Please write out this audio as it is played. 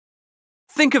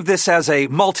Think of this as a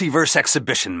multiverse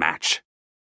exhibition match.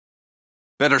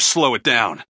 Better slow it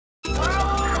down.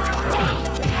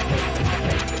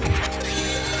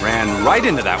 Ran right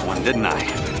into that one, didn't I?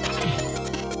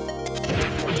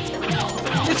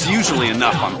 It's usually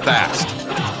enough I'm fast.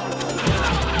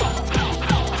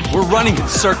 We're running in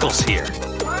circles here.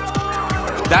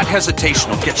 That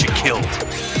hesitation will get you killed.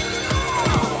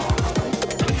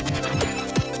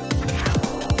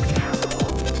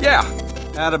 Yeah,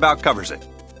 that about covers it.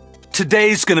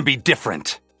 Today's gonna be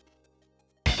different.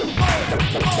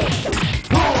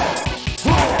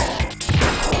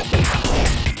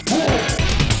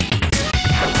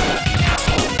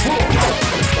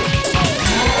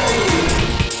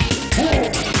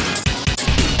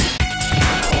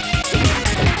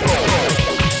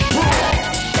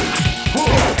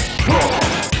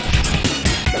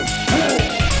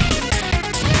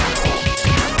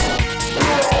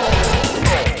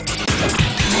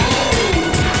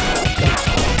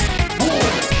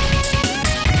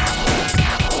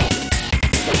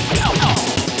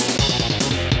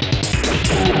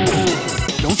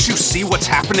 See what's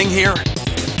happening here?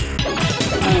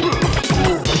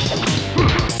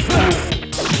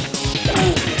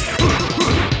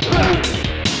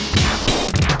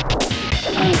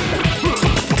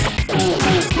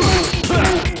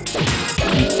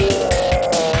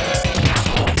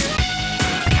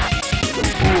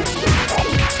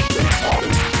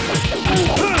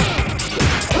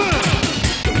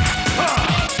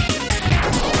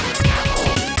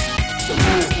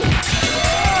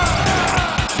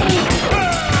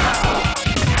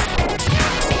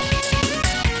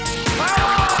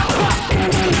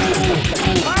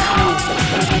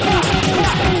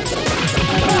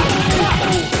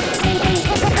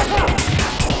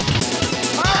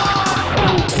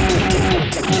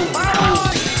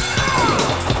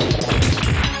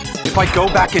 If I go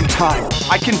back in time,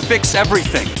 I can fix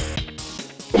everything.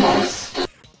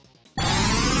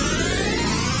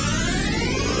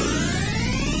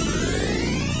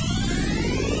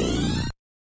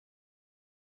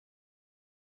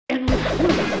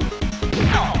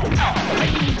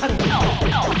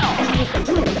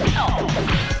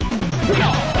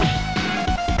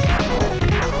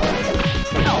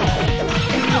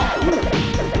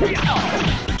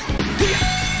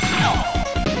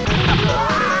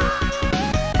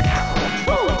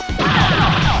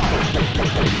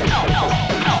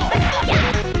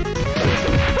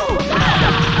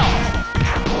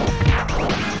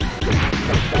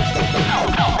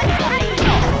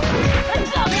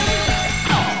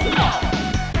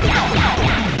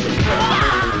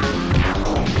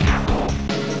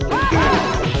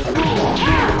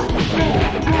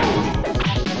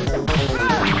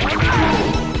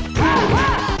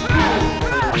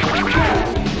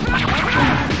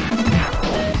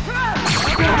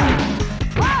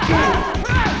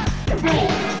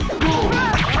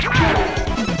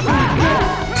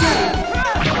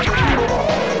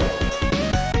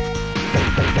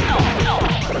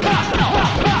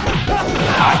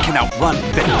 Outrun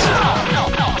fate.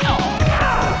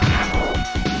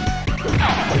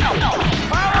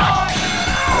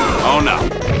 Oh no,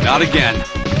 not again.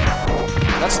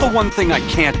 That's the one thing I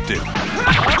can't do.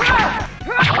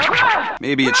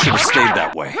 Maybe it should have stayed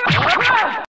that way.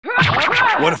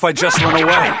 What if I just run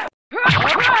away?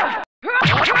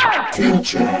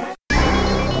 Future.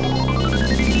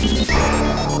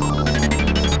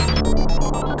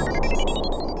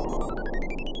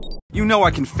 You know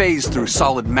I can phase through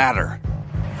solid matter.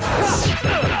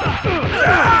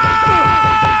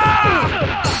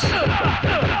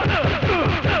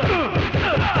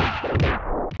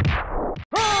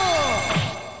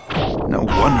 No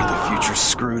wonder the future's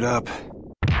screwed up.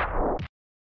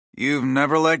 You've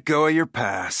never let go of your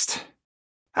past.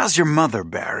 How's your mother,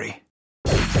 Barry?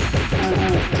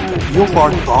 You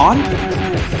are gone?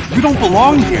 You don't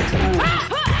belong here.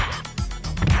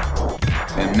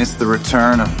 And miss the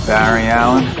return of Barry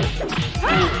Allen?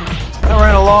 I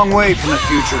ran a long way from the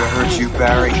future to hurt you,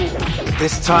 Barry. But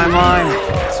this timeline,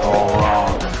 it's all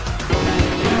wrong.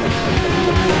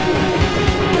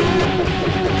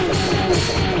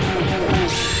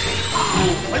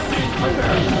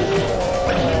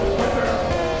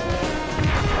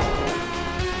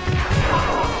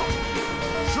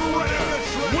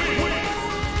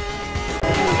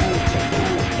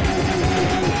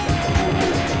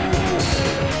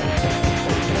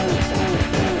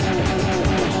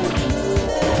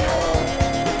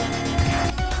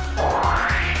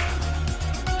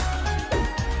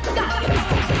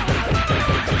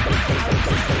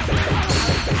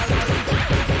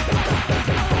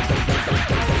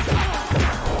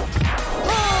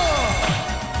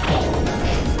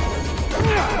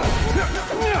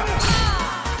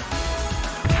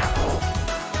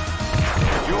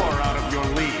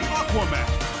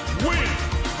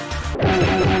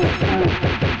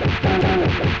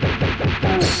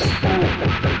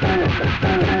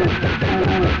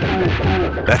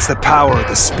 That's the power of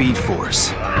the Speed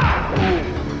Force.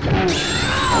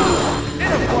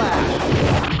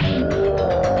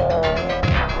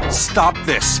 Stop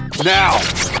this, now!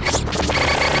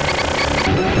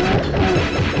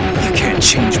 You can't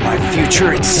change my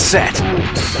future, it's set.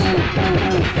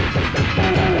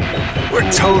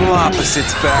 We're total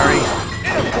opposites, Barry.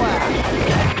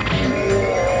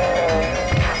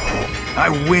 I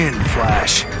win,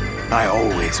 Flash. I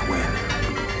always win.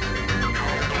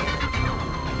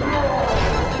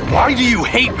 Why do you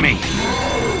hate me?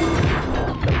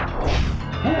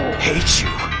 Hate you?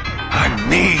 I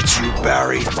made you,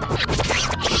 Barry.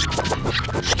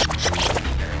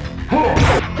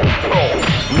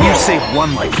 When you save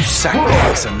one life, you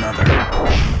sacrifice another.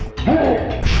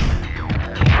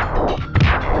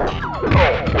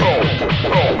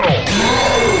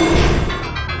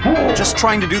 Just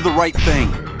trying to do the right thing.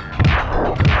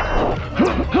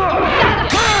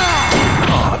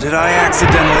 Oh, did I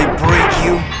accidentally break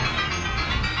you?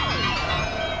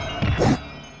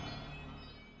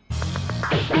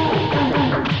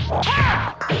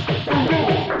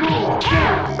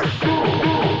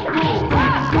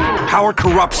 Power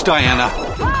corrupts, Diana.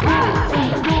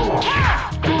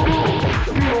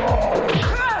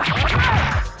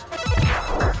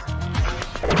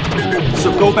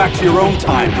 So go back to your own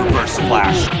time, Reverse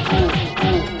Flash.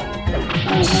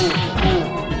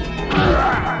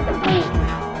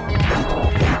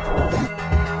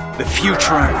 The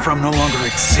future I'm from no longer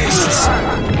exists.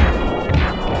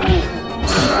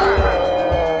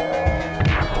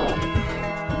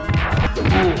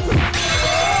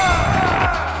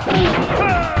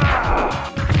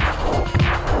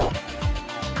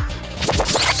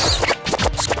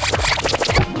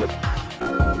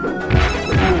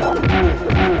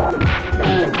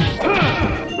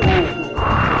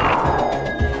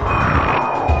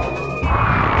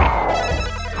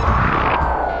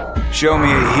 Show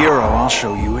me a hero, I'll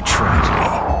show you a tragedy.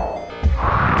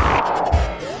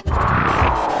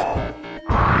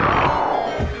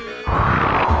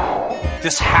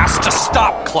 This has to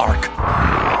stop, Clark!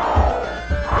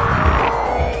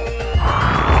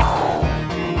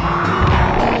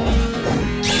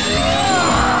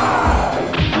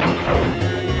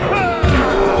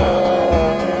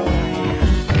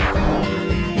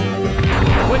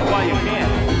 Quit while you can.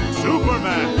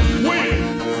 Superman wins!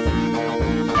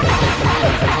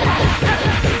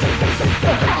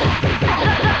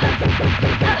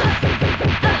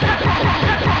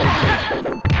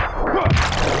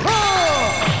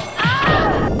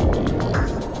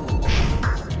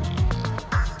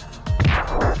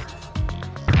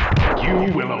 You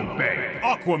will obey.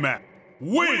 Aquaman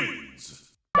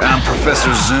wins! I'm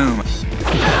Professor Zoom.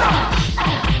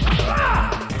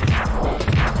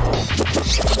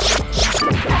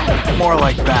 More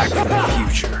like Back from the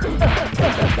Future.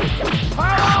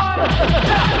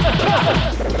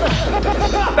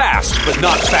 Fast, but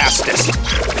not fastest.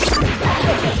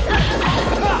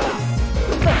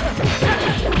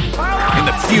 In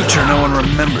the future, no one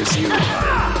remembers you.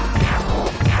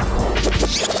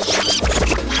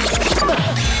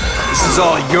 This is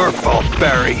all your fault,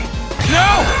 Barry.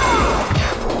 No!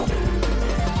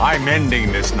 I'm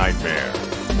ending this nightmare.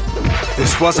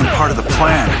 This wasn't part of the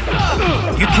plan.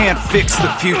 You can't fix the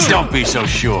future. Don't be so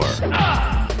sure.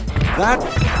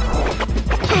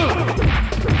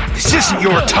 This isn't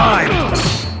your time.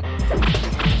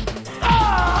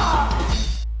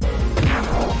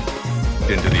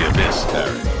 Into the abyss,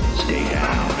 Barry. Stay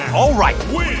down. All right,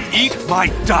 eat my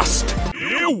dust.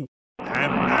 You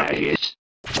and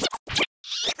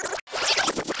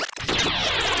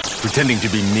pretending to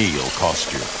be me will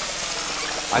cost you.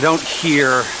 I don't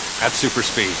hear at super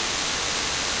speed.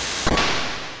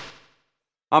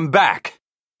 I'm back,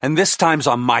 and this time's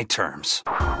on my terms.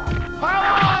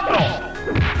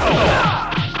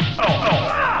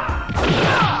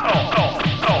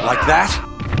 Like that?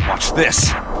 Watch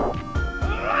this.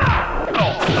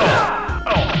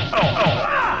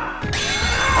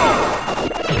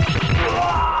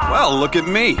 Well, look at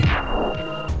me.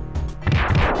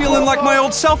 Feeling like my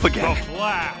old self again. The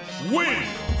Flash wins!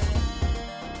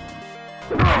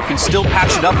 You can still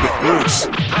patch it up with Bruce.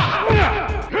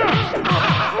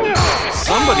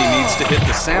 Somebody needs to hit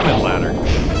the salmon ladder.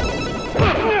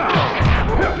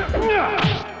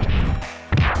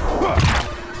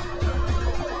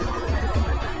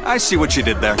 I see what you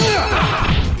did there.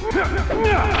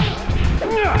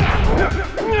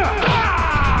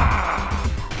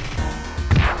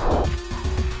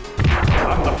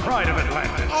 I'm the pride of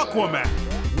Atlantis. Aquaman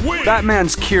wins!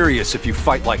 Batman's curious if you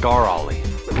fight like our Ollie.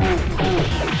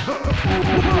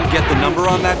 get the number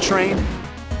on that train?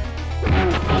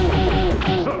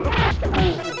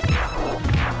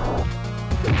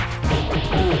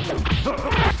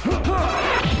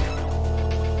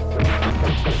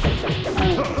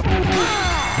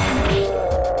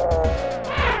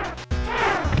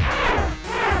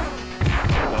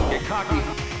 Don't get cocky.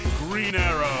 Green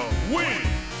Arrow wins!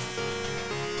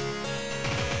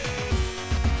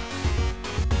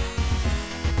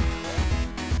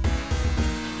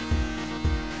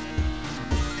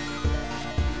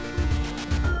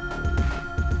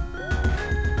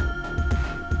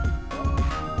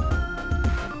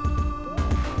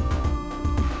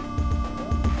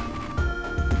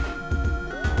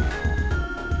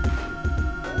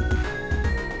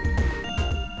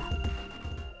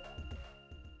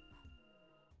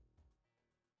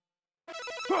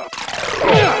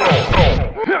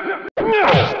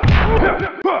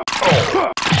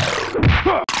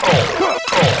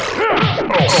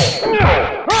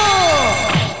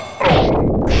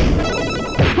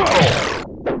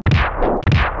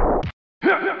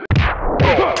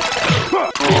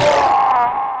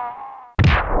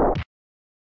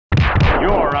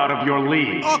 You're out of your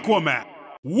league. Aquaman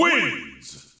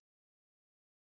wins!